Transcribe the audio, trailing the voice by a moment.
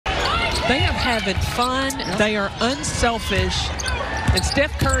They are having fun. They are unselfish. And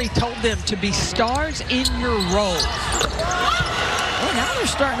Steph Curry told them to be stars in your role. Well, now they're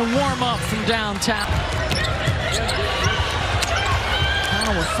starting to warm up from downtown.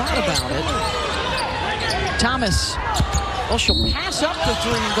 Okananwa thought about it. Thomas, well, she'll pass up the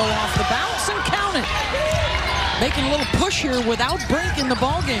three and go off the bounce and count it. Making a little push here without Brink in the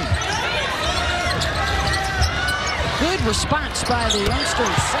ballgame. Good response by the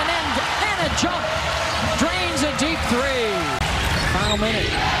youngsters. And a jump. Drains a deep three. Final minute.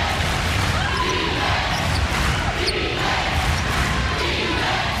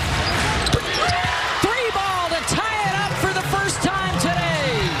 Three ball to tie it up for the first time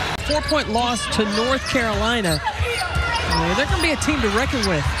today. 4-point loss to North Carolina. They're going to be a team to reckon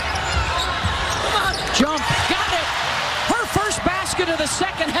with. Jump. Got it. Her first basket of the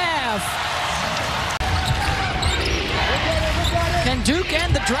second half. Can Duke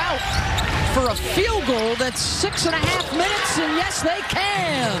end the drought for a field goal that's 6.5 minutes? And yes, they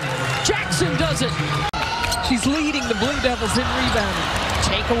can. Jackson does it. She's leading the Blue Devils in rebounding.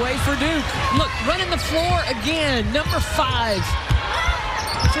 Takeaway for Duke. Look, running the floor again. Number 5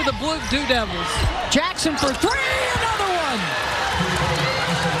 for the Blue Devils. Jackson for three. Another one.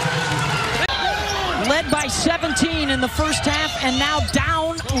 Led by 17 in the first half and now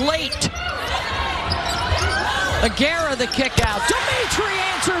down late. Aguera the kick out. Dimitri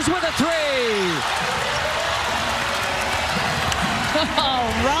answers with a three. Oh,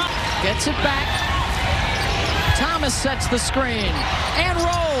 Rock gets it back. Thomas sets the screen and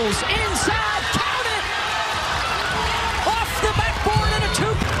rolls inside. Count it. Off the backboard and a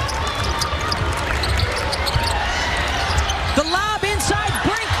two. The lob inside.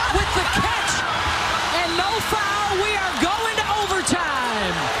 Brink with the catch. And no foul. We are going to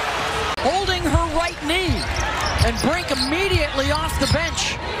overtime. Holding her right knee. And Brink immediately off the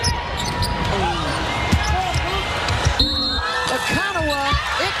bench. Okananwa,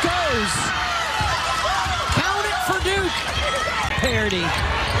 it goes. Count it for Duke. Parity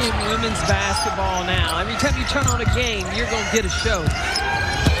in women's basketball now. Every time you turn on a game, you're going to get a show.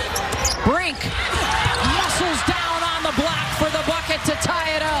 Brink muscles down on the block for the bucket to tie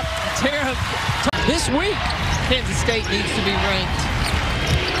it up. This week, Kansas State needs to be ranked.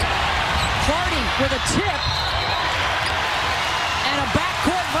 Hardy with a tip. And a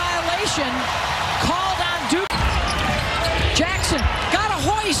backcourt violation called on Duke. Jackson got a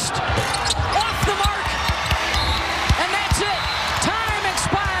hoist.